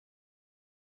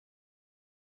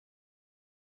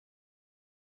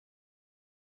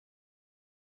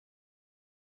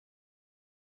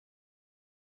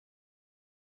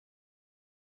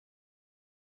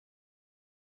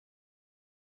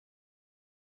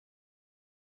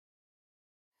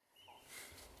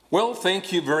Well,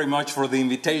 thank you very much for the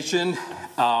invitation.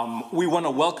 We want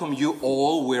to welcome you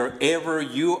all, wherever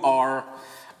you are,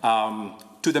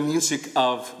 to the music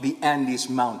of the Andes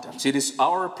Mountains. It is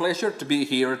our pleasure to be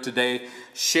here today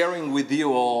sharing with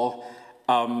you all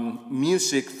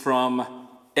music from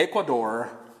Ecuador,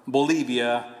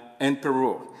 Bolivia, and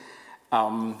Peru.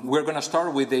 We're going to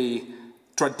start with a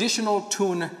traditional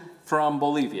tune from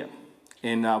Bolivia.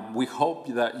 And we hope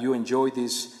that you enjoy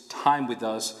this time with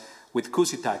us with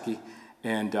Kusi Taki,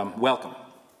 and welcome.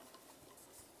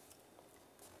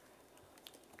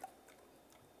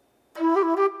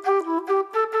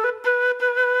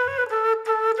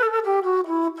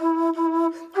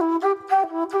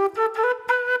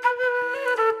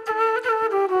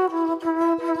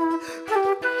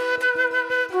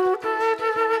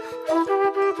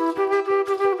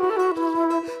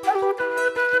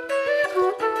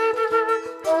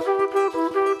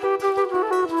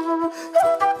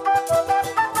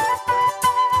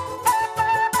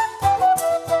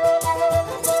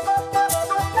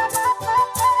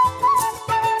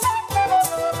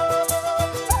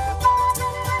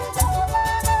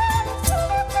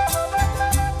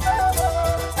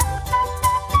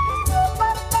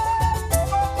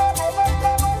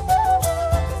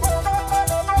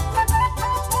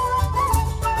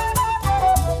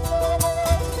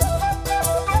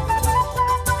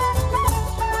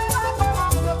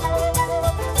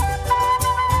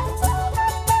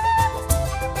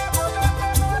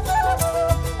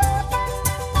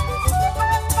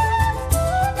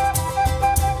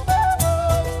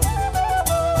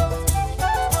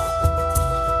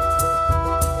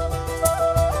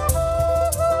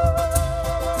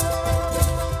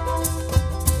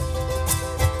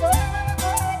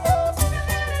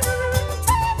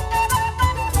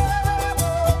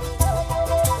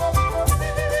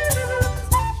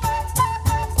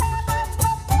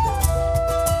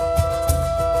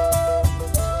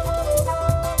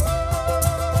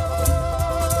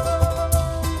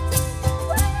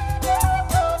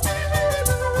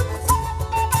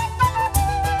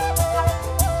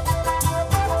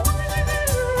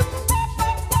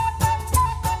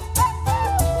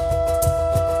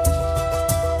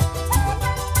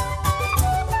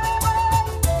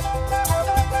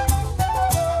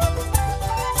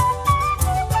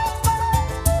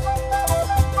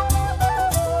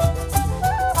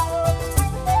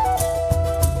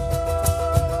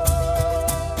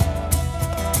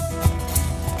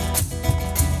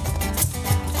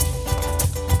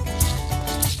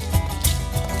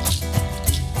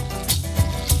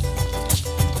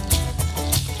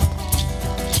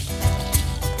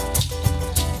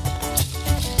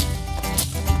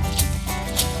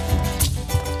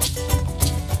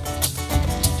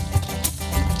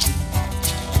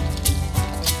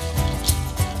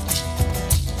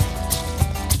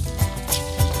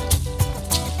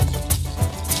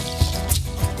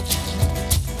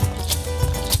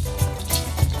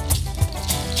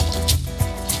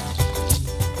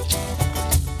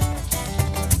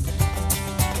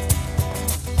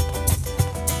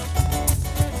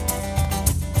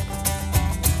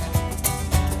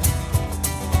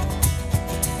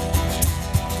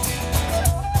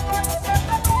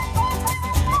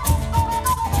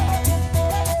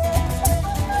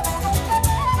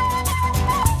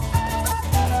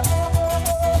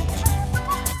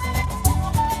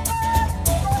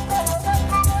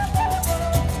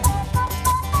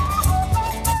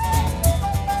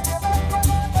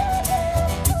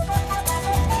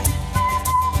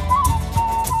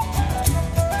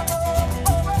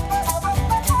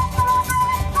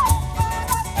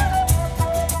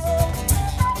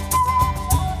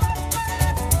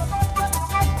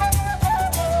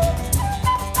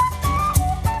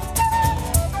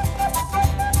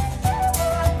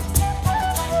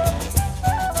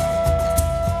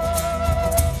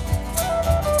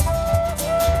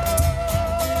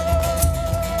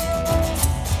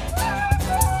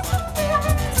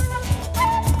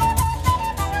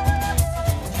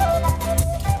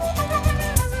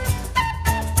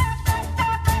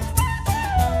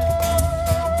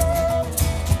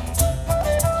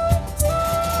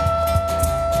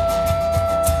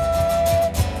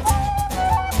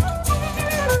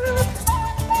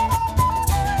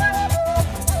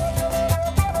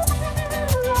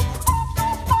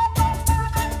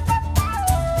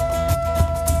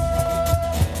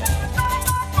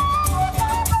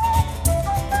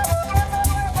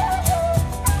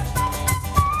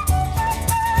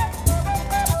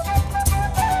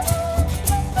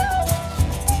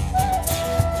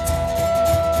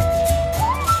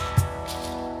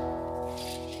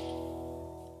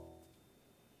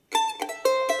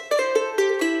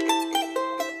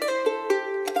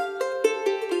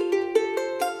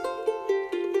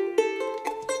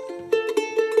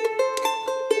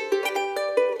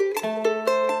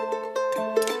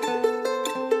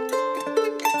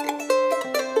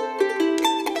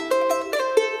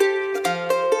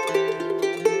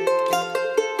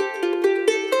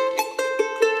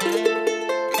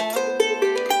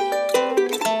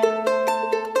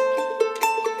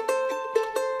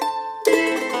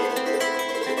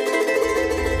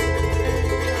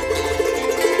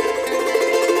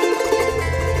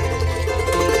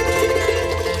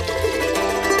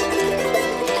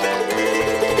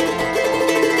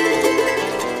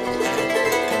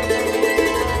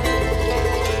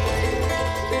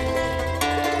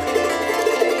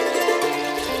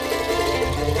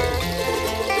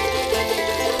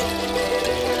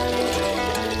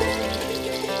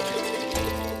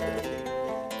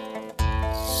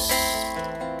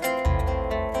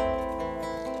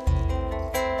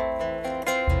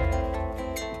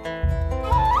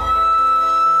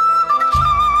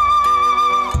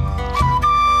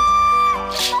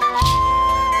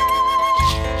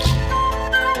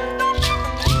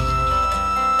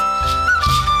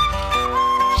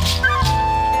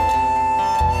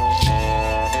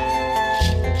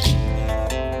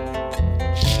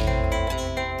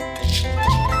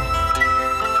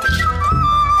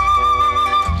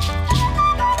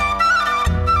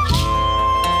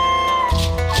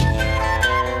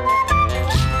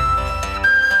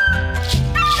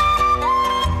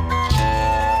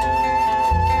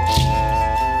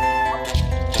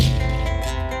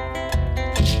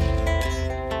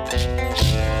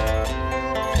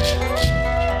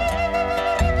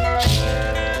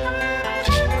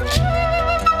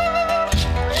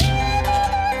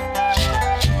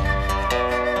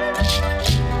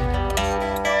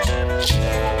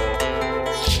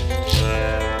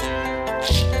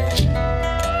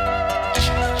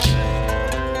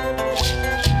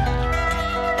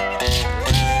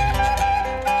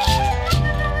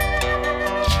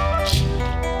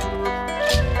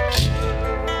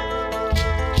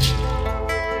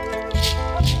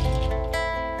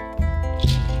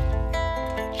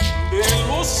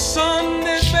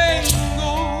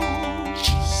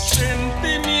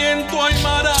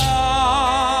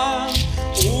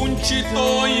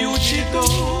 Uchito y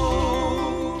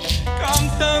Uchito,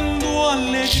 cantando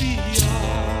alegrías,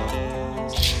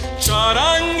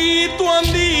 charanguito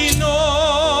andino,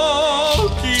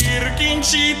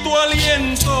 quirquinchito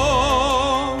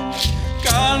aliento,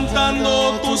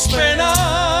 cantando tus penas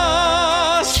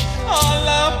a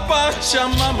la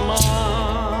Pachamama.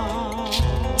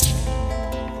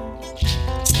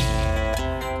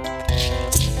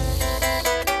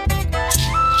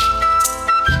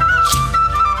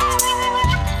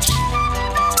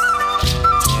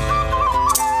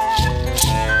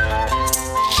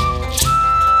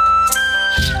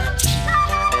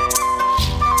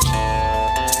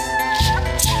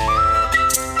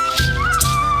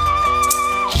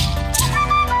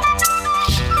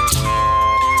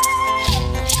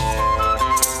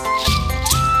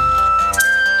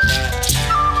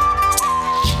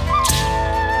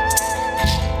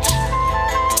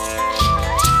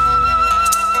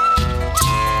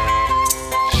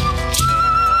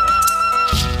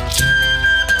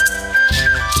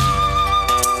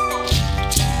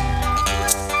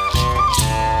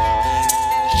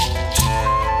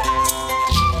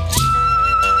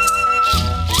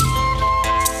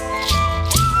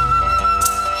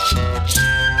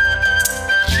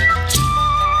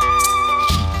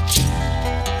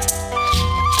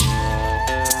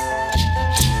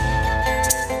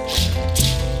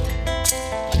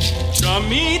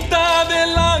 Chamita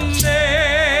del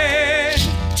Ande,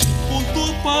 con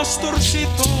tu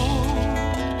pastorcito,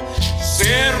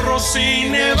 cerros y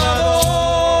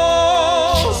nevados,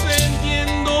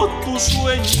 entiendo tu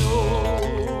sueño,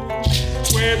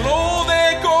 pueblo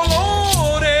de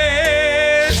colores,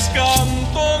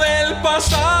 canto del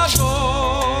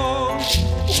pasado,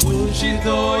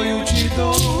 Uchito y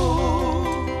Uchito,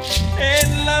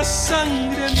 en la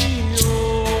sangre mío.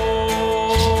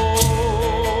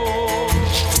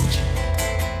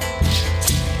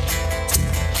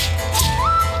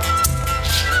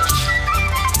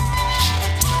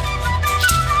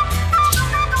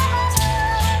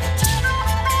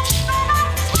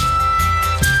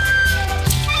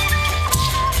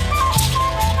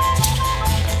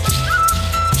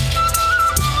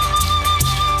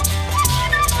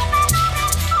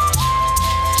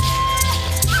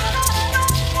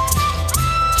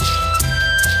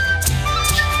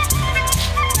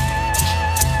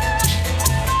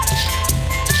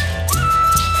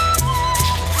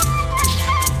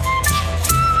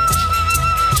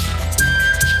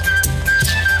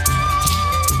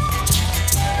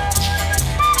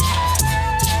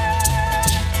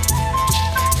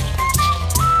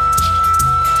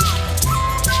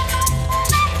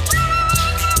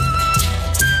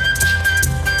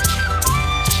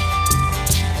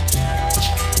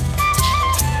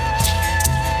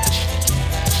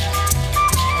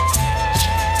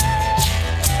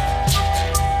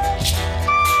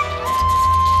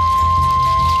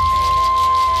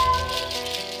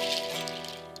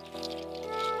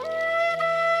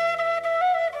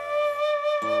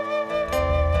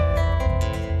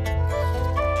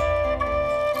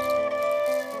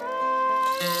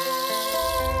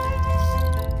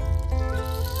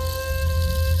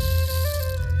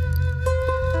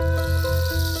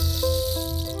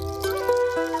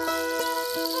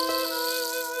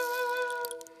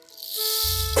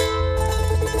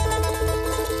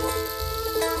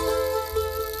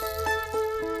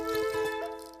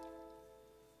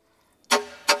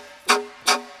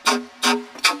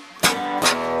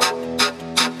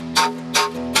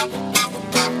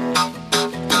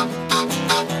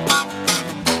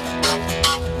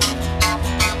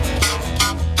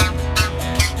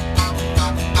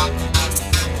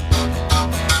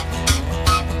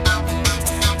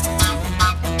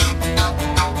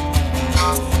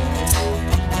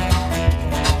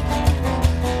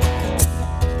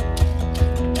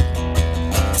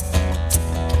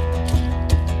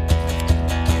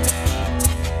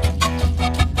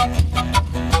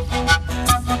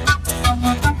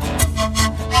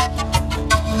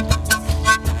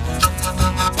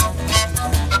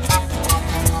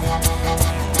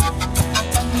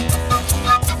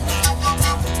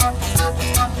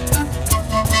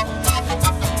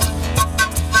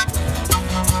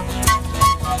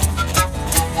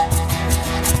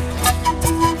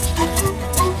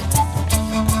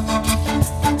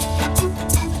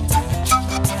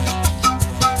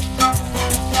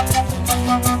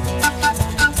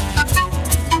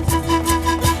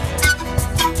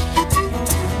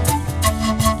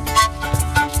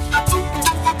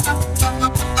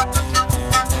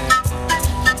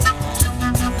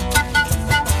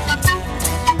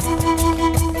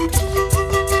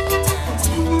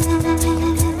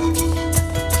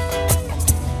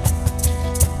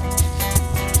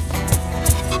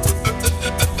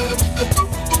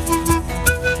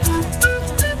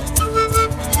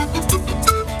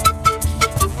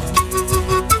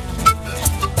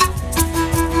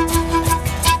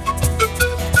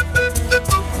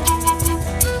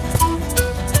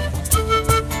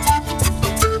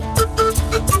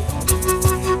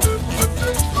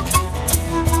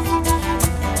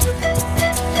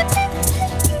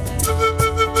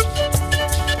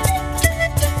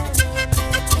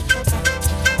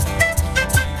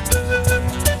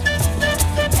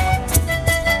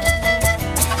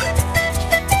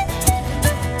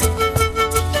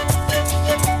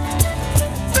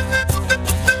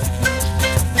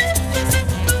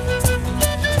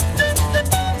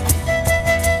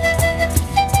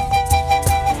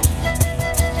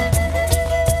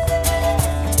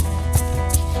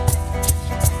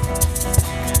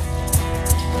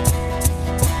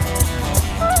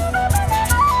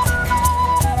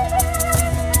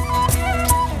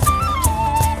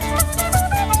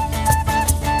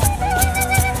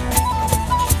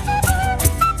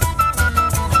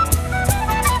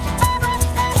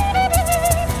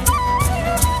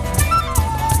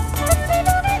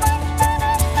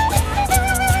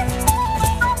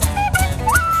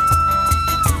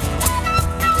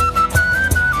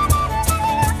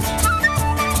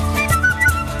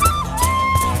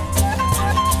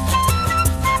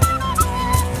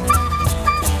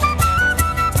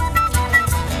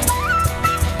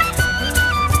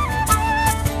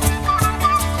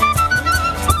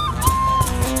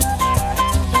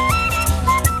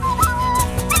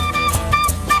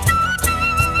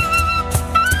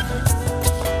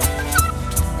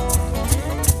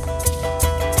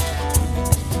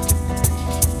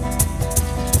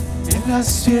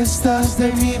 las fiestas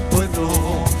de mi pueblo,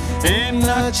 en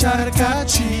la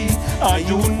Charcachí hay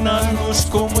una luz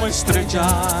como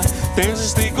estrella,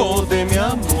 testigo de mi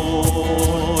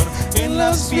amor. En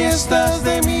las fiestas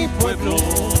de mi pueblo,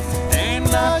 en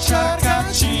la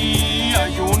Charcachí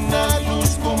hay una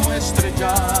luz como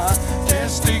estrella,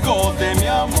 testigo de mi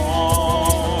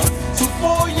amor. Su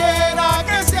pollera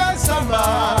crece al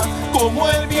samba, como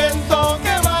el viento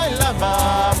que baila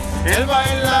mar. El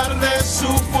bailar de su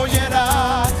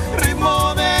pollera,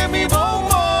 ritmo de mi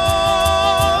bombo.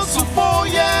 Su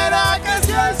pollera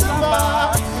crece al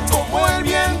samba, como el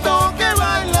viento que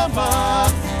baila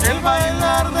mar. El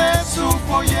bailar de su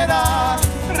pollera,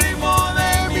 ritmo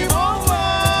de mi bombo.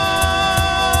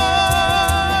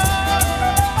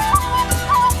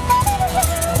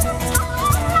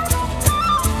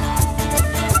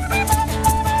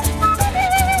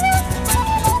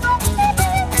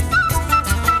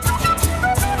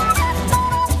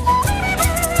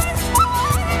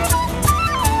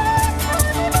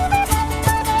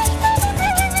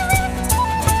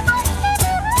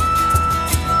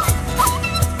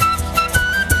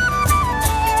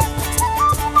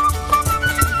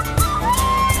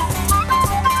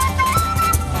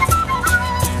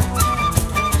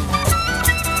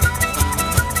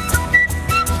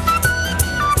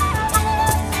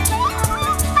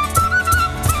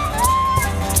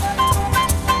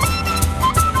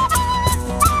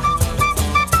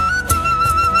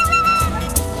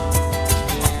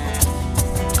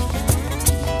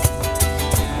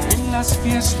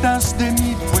 Fiestas de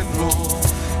mi pueblo,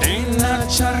 en la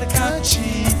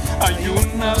Charcachí hay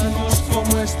una luz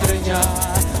como estrella,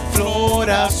 flor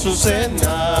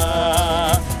azucena.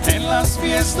 En las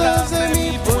fiestas de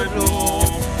mi pueblo,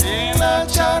 en la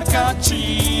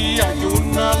Charcachí hay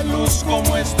una luz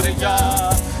como estrella,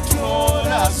 flor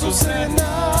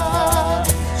azucena.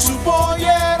 Su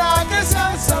pollera que se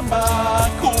al samba,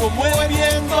 como el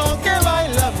viento que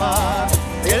baila mar.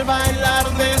 El bailar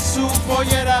de su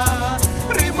pollera,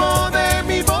 ritmo de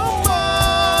mi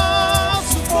bomba.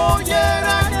 Su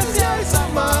pollera que se alza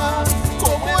mar,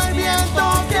 como el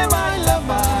viento que baila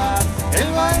mar.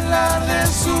 El bailar de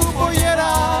su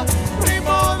pollera,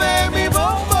 ritmo de mi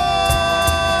bomba.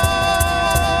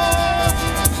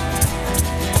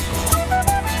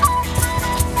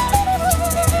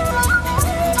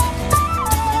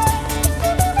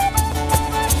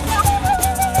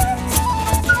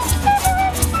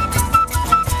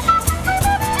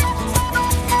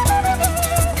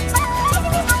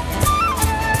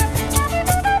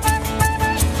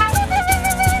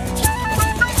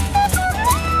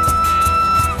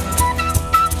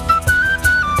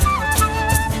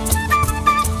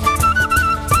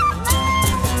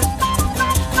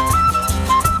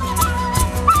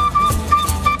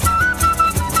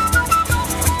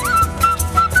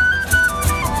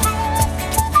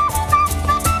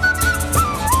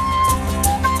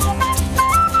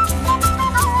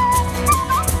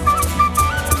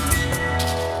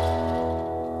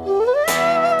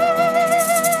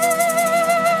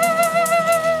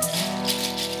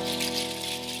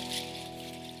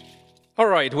 All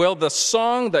right, well, the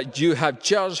song that you have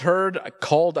just heard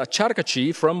called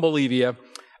Charcachi from Bolivia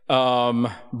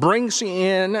brings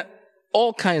in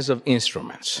all kinds of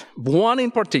instruments. One in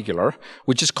particular,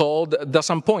 which is called the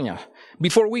zampoña.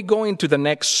 Before we go into the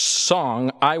next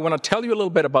song, I want to tell you a little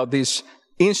bit about this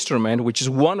instrument, which is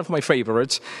one of my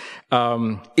favorites.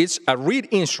 It's a reed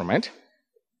instrument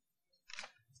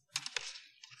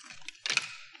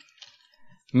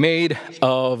made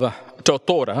of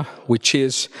totora, which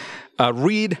is a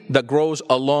reed that grows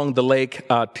along the lake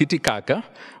Titicaca,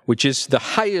 which is the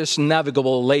highest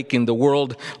navigable lake in the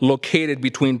world, located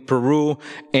between Peru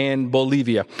and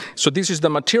Bolivia. So this is the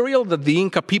material that the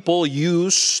Inca people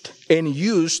used and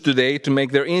use today to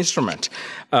make their instrument.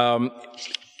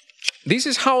 This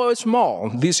is how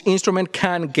small this instrument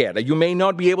can get. You may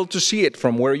not be able to see it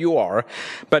from where you are,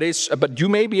 but you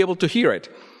may be able to hear it.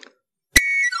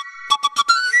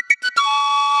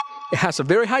 It has a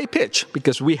very high pitch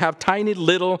because we have tiny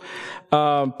little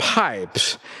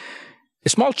pipes.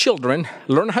 Small children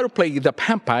learn how to play the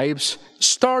panpipes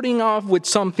starting off with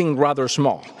something rather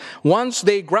small. Once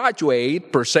they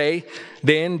graduate, per se,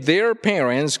 then their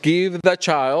parents give the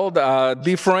child a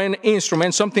different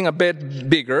instrument, something a bit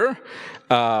bigger,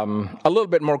 a little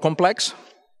bit more complex.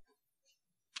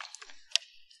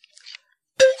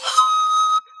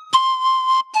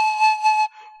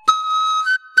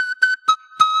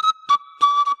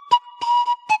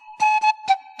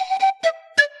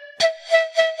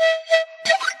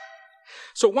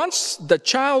 So once the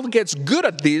child gets good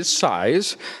at this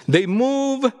size, they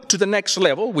move to the next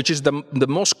level, which is the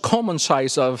most common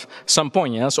size of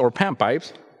zampoñas or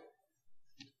panpipes.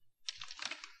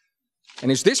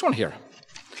 And it's this one here.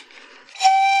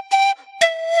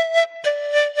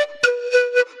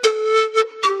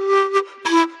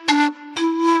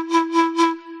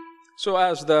 So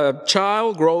as the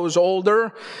child grows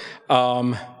older,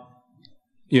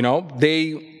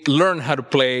 they learn how to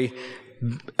play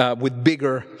with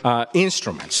bigger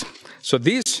instruments. So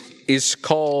this is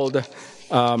called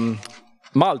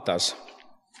maltas.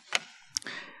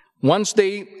 Once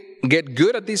they get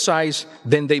good at this size,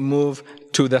 then they move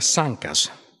to the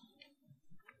zancas.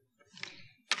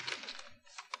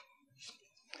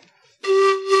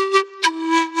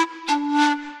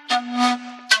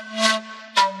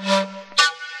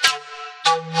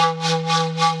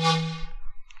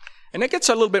 And it gets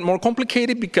a little bit more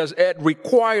complicated because it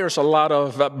requires a lot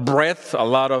of breath, a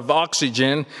lot of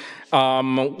oxygen.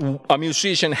 A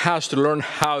musician has to learn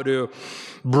how to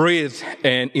breathe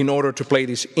in order to play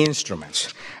these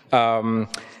instruments.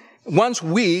 Once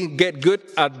we get good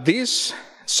at this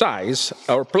size,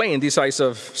 or playing this size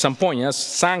of zampoñas,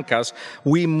 zancas,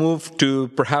 we move to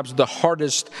perhaps the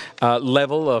hardest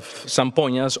level of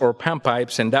zampoñas or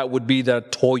panpipes, and that would be the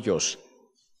toyos.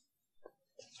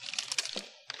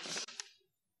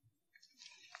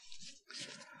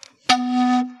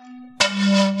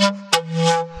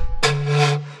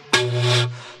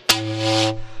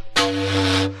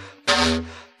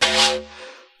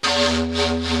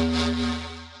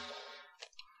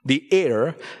 The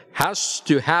air has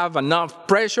to have enough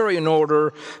pressure in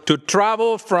order to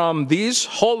travel from this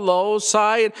hollow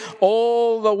side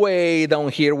all the way down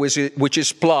here, which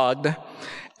is plugged.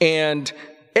 And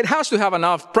it has to have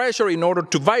enough pressure in order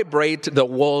to vibrate the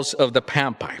walls of the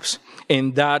panpipes.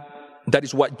 And that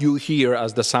is what you hear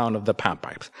as the sound of the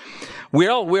panpipes.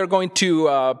 Well, we're going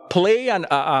to play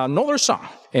another song.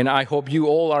 And I hope you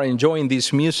all are enjoying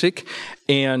this music.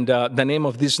 And the name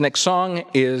of this next song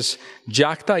is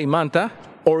Jacta y Manta,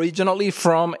 originally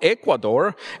from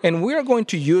Ecuador. And we are going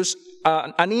to use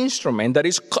an instrument that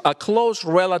is a close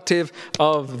relative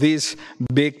of these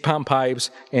big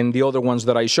panpipes and the other ones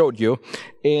that I showed you.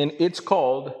 And it's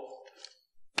called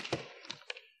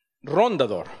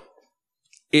rondador.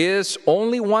 Is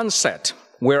only one set,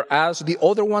 whereas the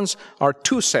other ones are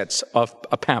two sets of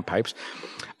panpipes.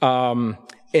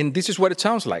 And this is what it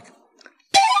sounds like.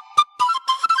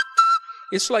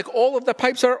 It's like all of the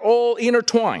pipes are all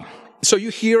intertwined. So you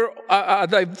hear a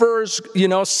diverse,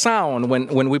 sound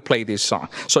when we play this song.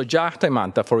 So Jacta y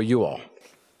Manta for you all.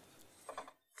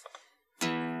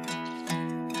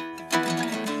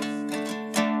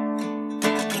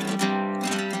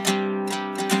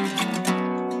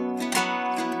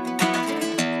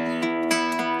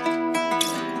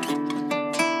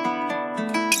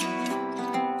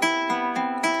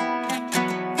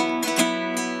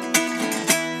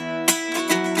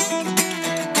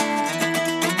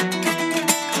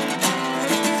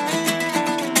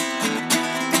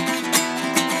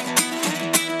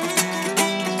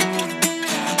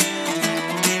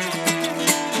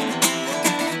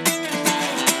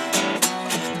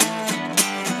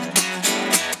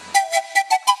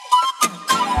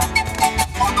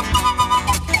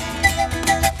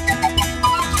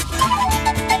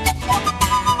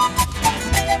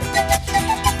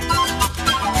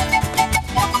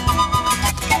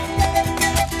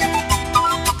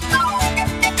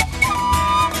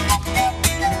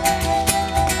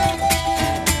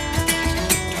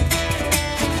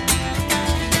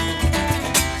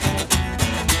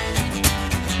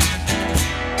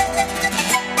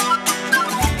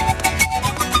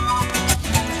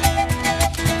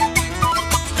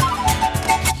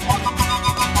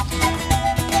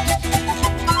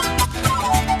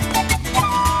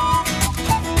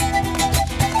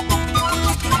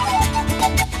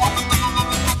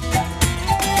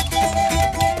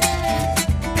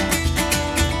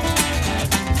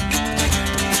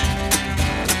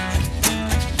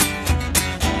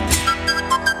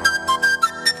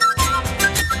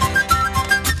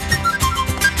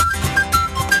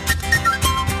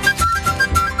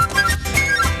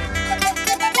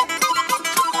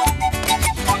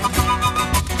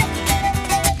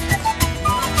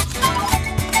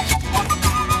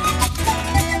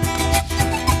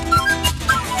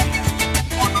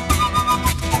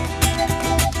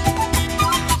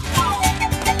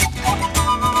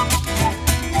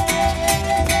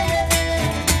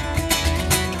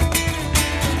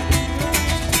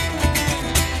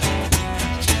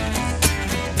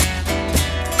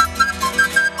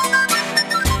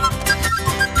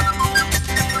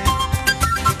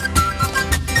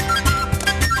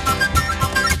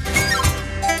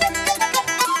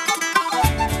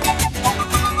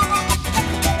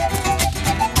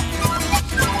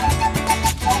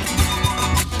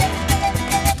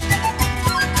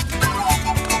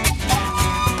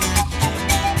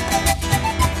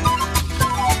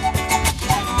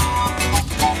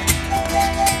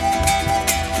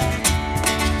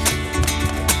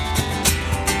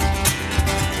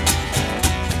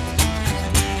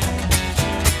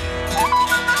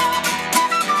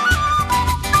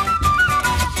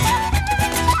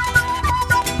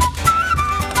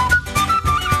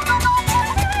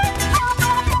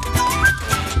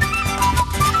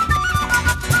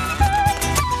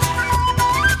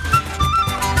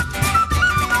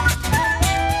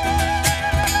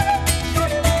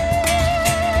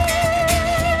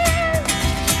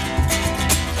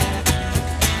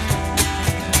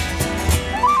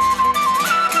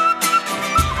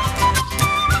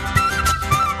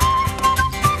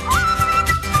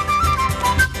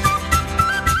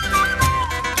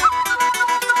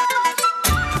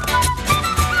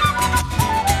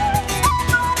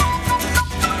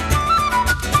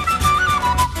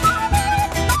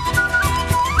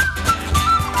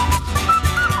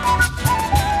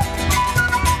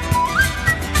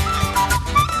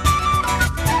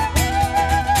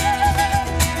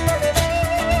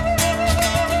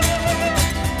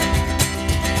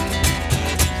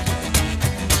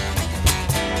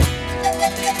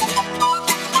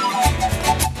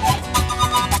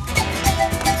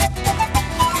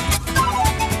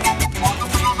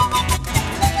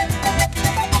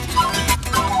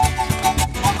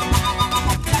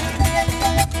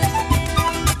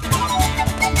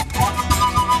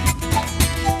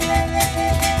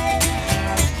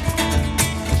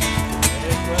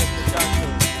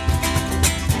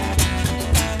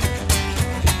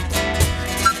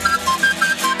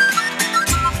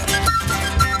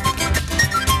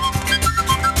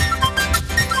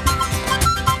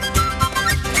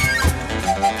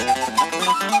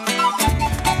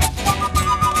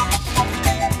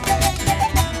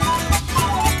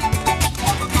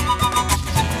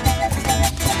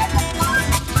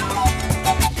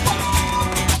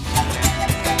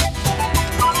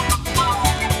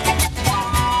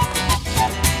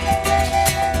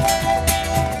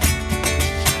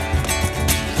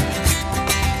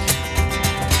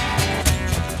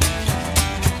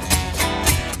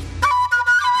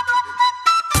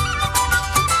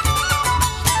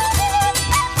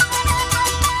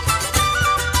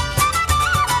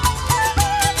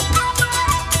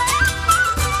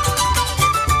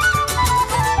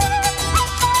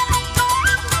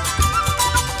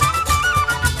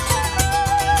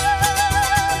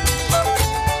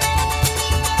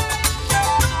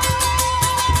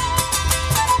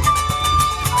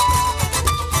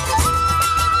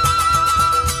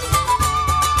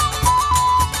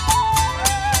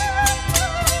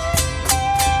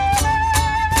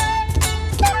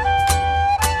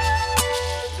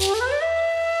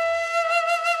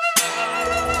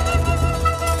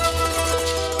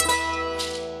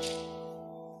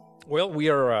 Well,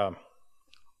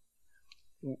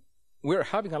 we're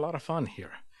having a lot of fun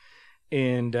here,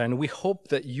 and we hope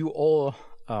that you all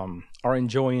are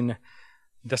enjoying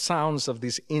the sounds of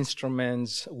these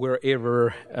instruments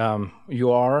wherever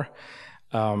you are.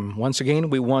 Once again,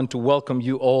 we want to welcome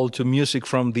you all to Music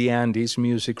from the Andes,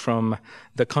 music from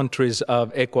the countries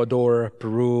of Ecuador,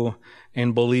 Peru,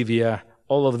 and Bolivia.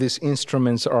 All of these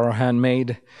instruments are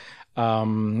handmade.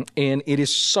 And it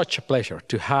is such a pleasure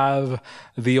to have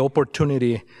the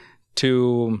opportunity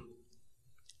to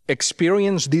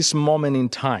experience this moment in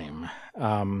time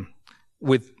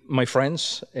with my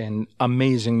friends and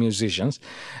amazing musicians.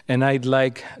 And I'd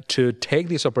like to take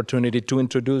this opportunity to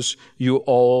introduce you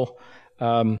all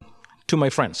to my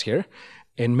friends here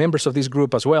and members of this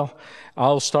group as well.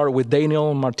 I'll start with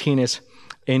Daniel Martinez.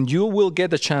 And you will get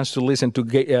the chance to listen to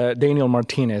Daniel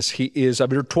Martinez. He is a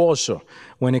virtuoso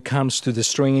when it comes to the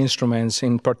string instruments,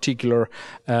 in particular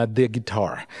the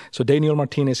guitar. So Daniel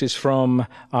Martinez is from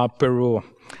Peru.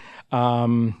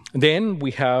 Then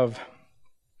we have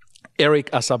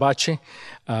Eric Azabache,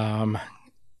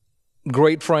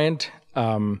 great friend,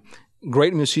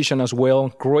 great musician as well,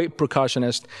 great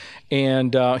percussionist,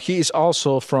 and he is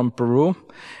also from Peru.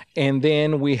 And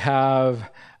then we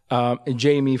have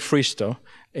Jamie Fristo.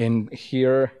 And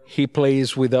here he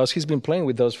plays with us. He's been playing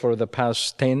with us for the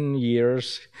past 10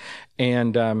 years.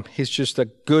 And he's just a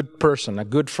good person, a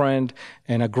good friend,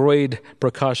 and a great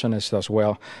percussionist as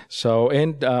well. So,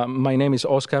 and my name is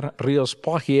Oscar Rios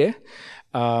Poirier.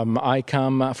 I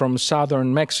come from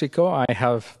southern Mexico. I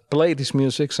have played this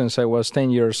music since I was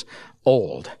 10 years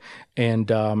old. And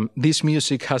this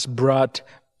music has brought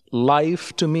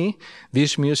life to me.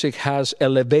 This music has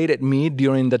elevated me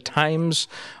during the times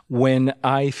when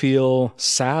I feel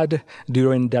sad,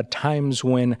 during the times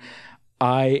when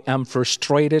I am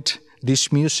frustrated.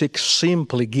 This music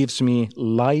simply gives me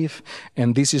life,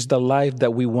 and this is the life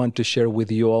that we want to share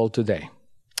with you all today.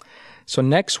 So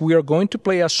next, we are going to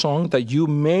play a song that you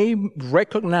may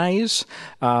recognize.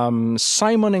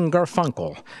 Simon and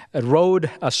Garfunkel wrote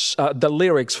the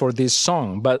lyrics for this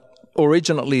song, but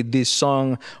originally, this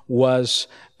song was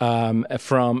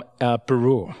from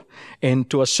Peru. And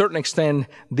to a certain extent,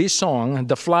 this song,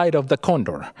 The Flight of the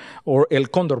Condor, or El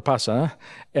Condor Pasa,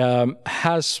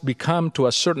 has become to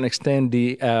a certain extent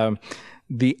the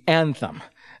anthem,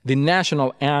 the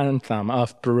national anthem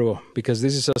of Peru, because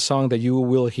this is a song that you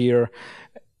will hear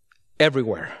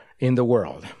everywhere in the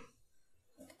world.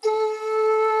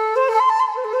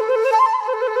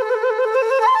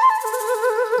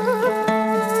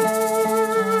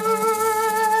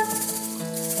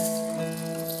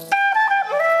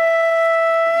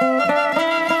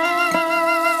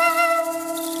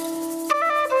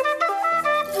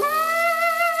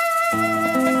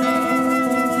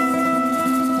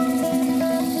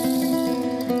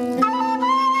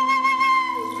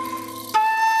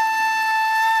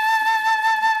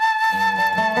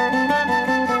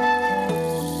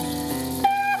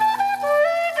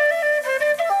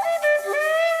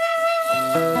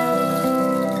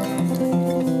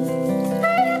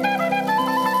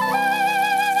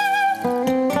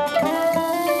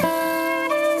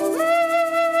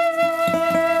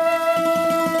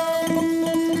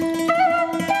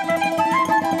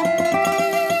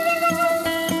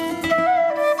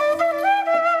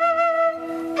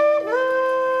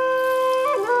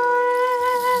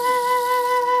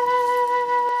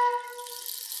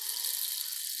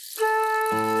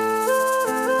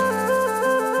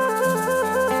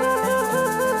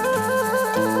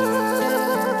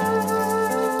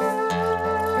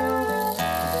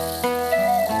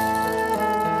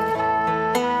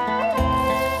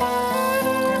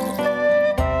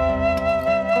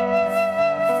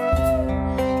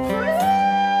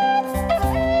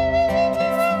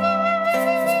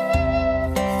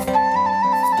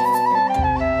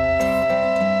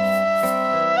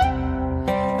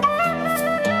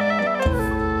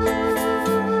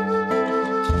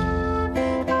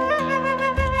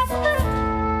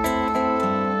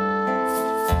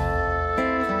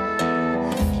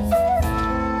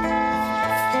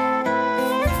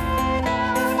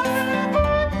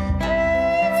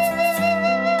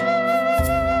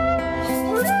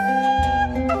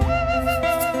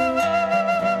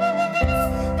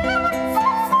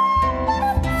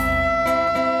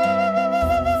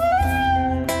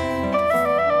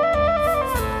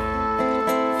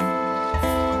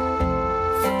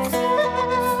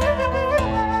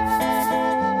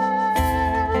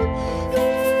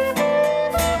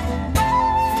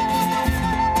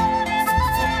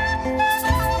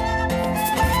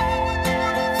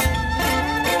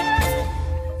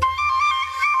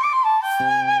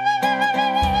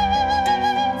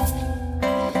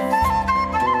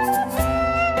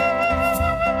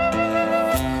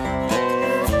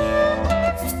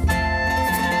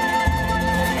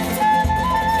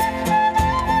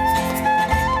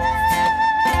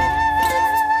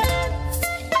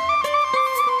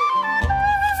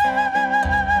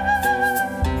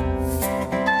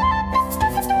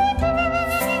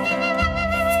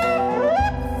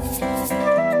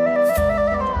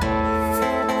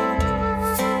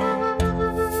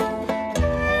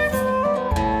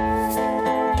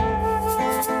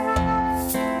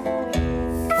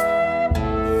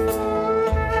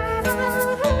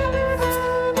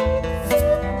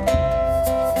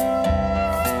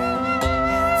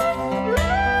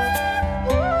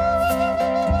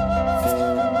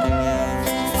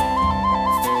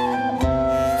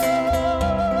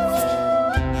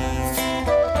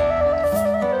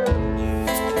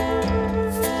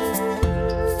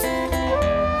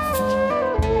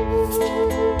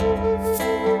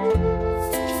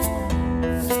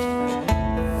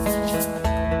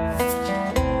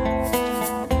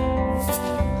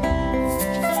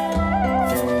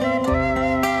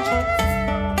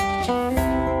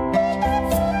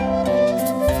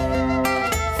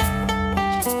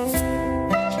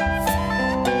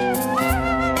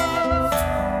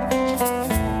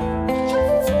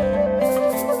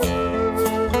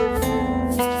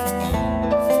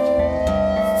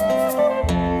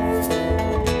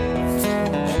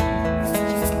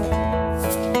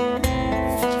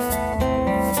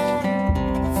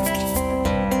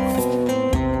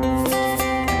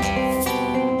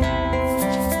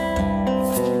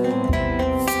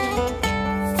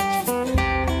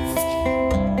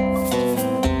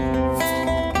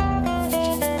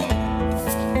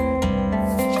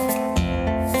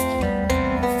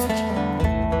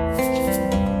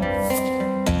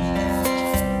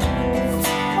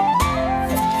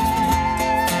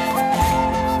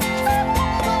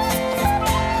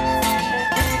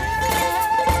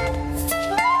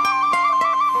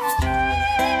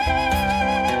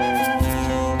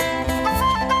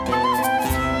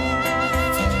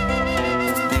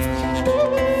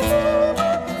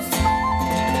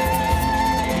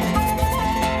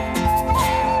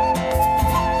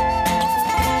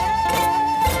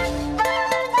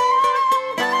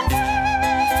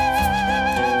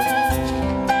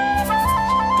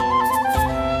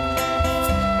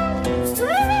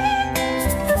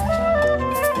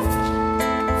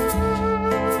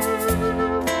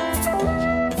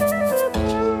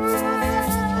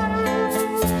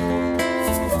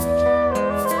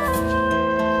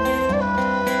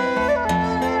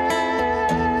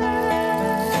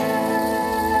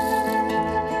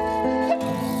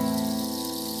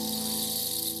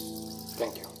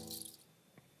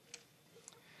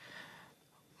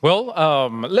 Well,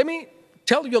 let me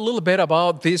tell you a little bit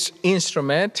about this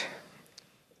instrument,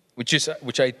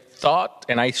 which I thought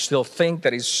and I still think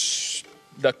that is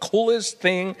the coolest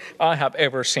thing I have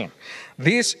ever seen.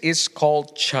 This is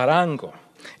called charango.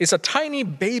 It's a tiny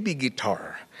baby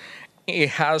guitar. It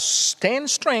has 10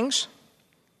 strings.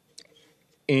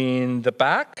 In the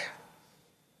back,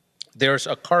 there's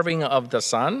a carving of the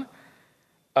sun.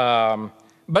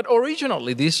 But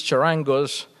originally, these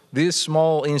charangos, these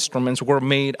small instruments, were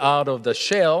made out of the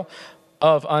shell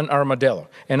of an armadillo.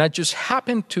 And I just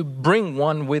happened to bring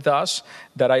one with us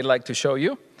that I'd like to show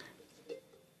you.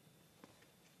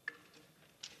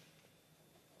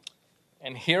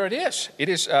 And here it is.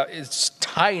 It's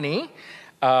tiny.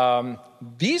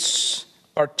 This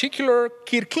particular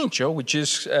quirquincho, which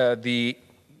is the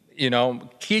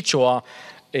Quechua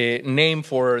name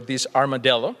for this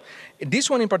armadillo, this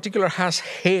one in particular has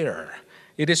hair.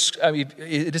 It is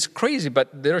crazy, but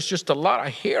there's just a lot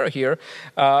of hair here.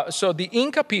 So the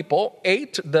Inca people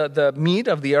ate the meat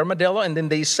of the armadillo, and then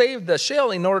they saved the shell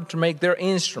in order to make their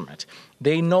instrument.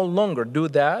 They no longer do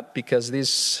that because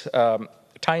this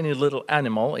tiny little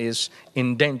animal is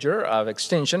in danger of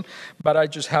extinction, but I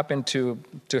just happen to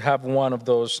have one of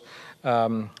those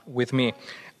with me.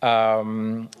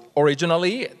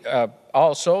 Originally,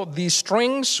 also, these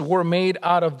strings were made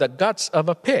out of the guts of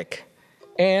a pig,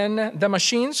 and the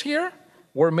machines here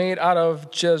were made out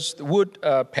of just wood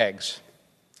pegs.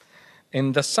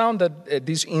 And the sound that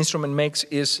this instrument makes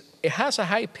it has a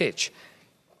high pitch.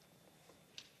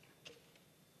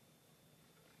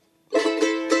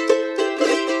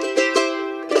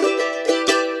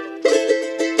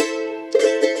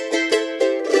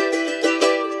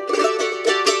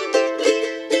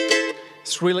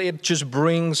 Really, the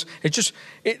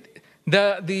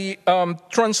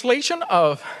translation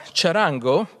of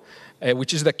charango,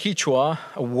 which is the Quechua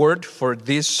word for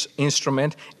this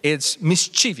instrument, it's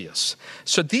mischievous.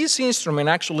 So this instrument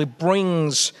actually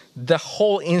brings the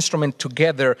whole instrument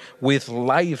together with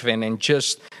life and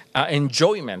just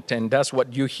enjoyment, and that's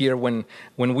what you hear when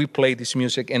we play this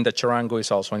music, and the charango is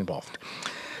also involved.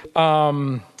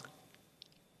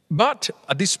 But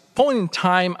at this point in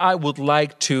time, I would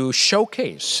like to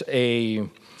showcase a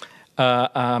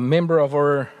member of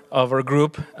our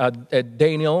group,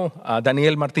 Daniel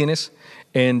Martinez,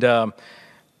 and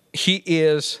he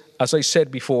is, as I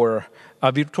said before,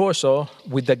 a virtuoso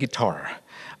with the guitar.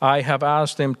 I have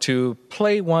asked him to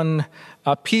play one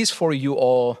piece for you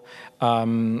all,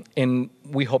 and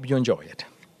we hope you enjoy it.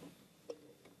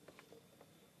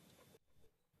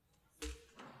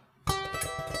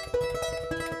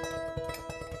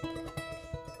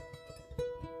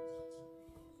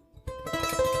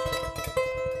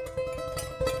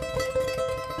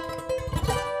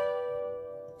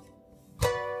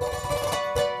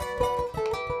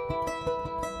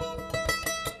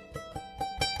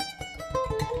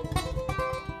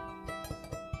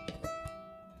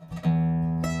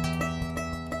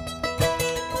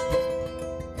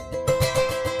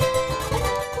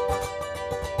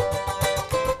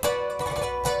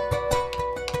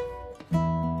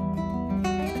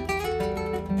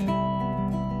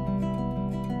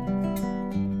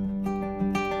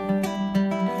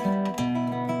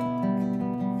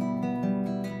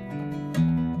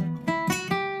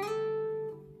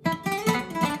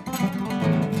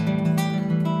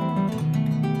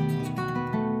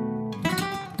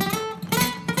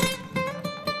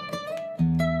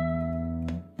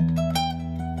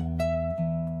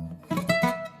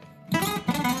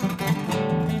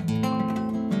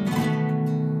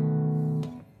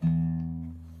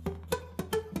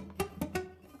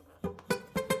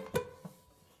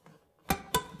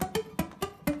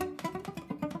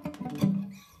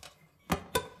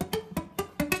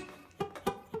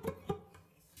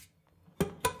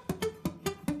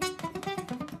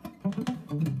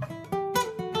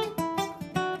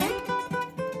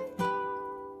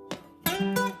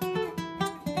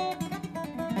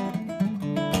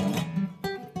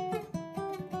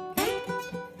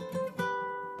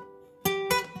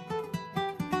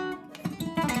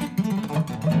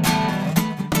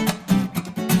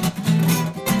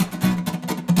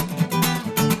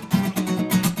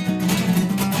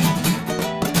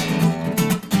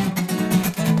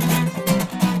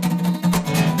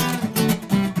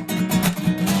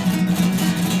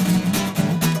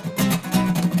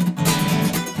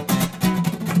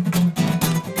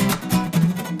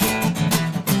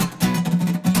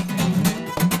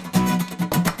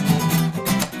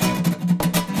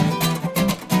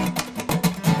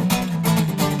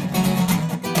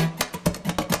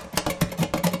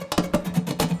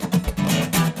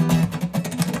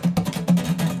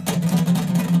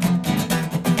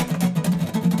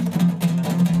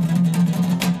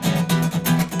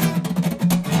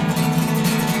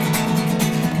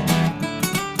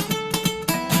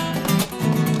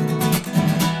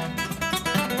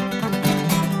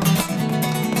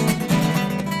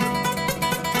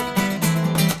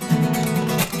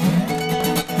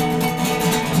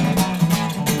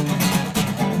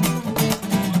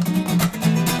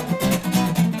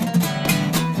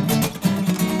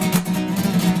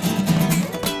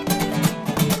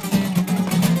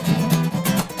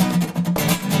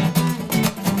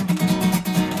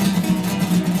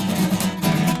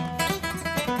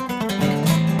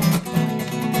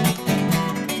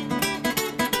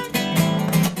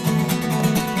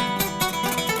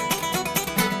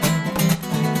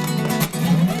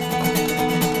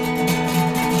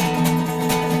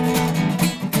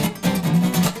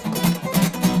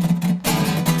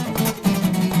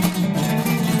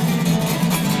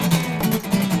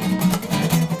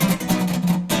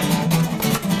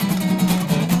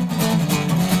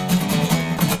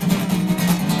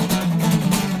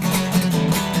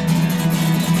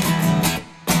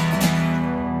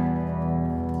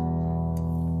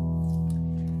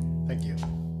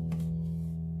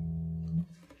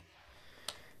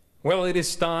 Well, it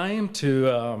is time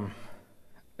to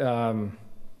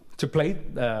play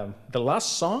the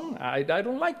last song. I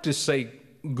don't like to say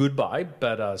goodbye,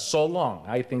 but so long.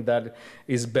 I think that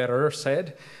is better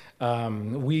said.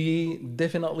 We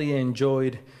definitely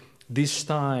enjoyed this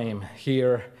time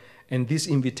here and this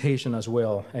invitation as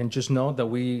well. And just know that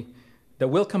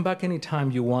we'll come back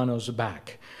anytime you want us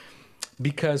back.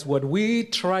 Because what we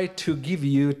try to give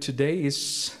you today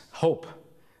is hope.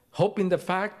 Hope in the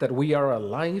fact that we are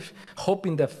alive, hope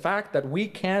in the fact that we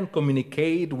can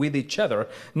communicate with each other,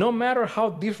 no matter how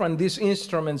different these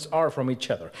instruments are from each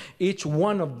other. Each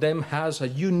one of them has a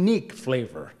unique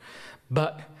flavor.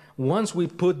 But once we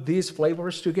put these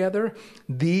flavors together,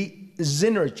 the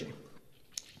synergy,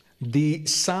 the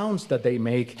sounds that they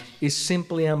make is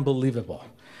simply unbelievable.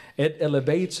 It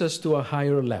elevates us to a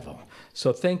higher level.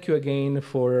 So thank you again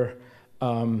for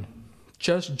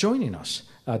just joining us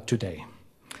today.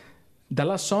 The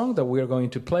last song that we're going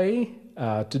to play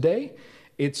today,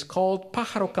 it's called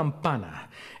Pájaro Campana.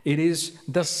 It is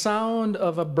the sound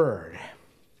of a bird.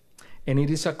 And it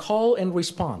is a call and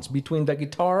response between the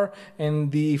guitar and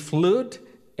the flute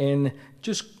and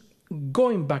just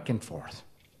going back and forth.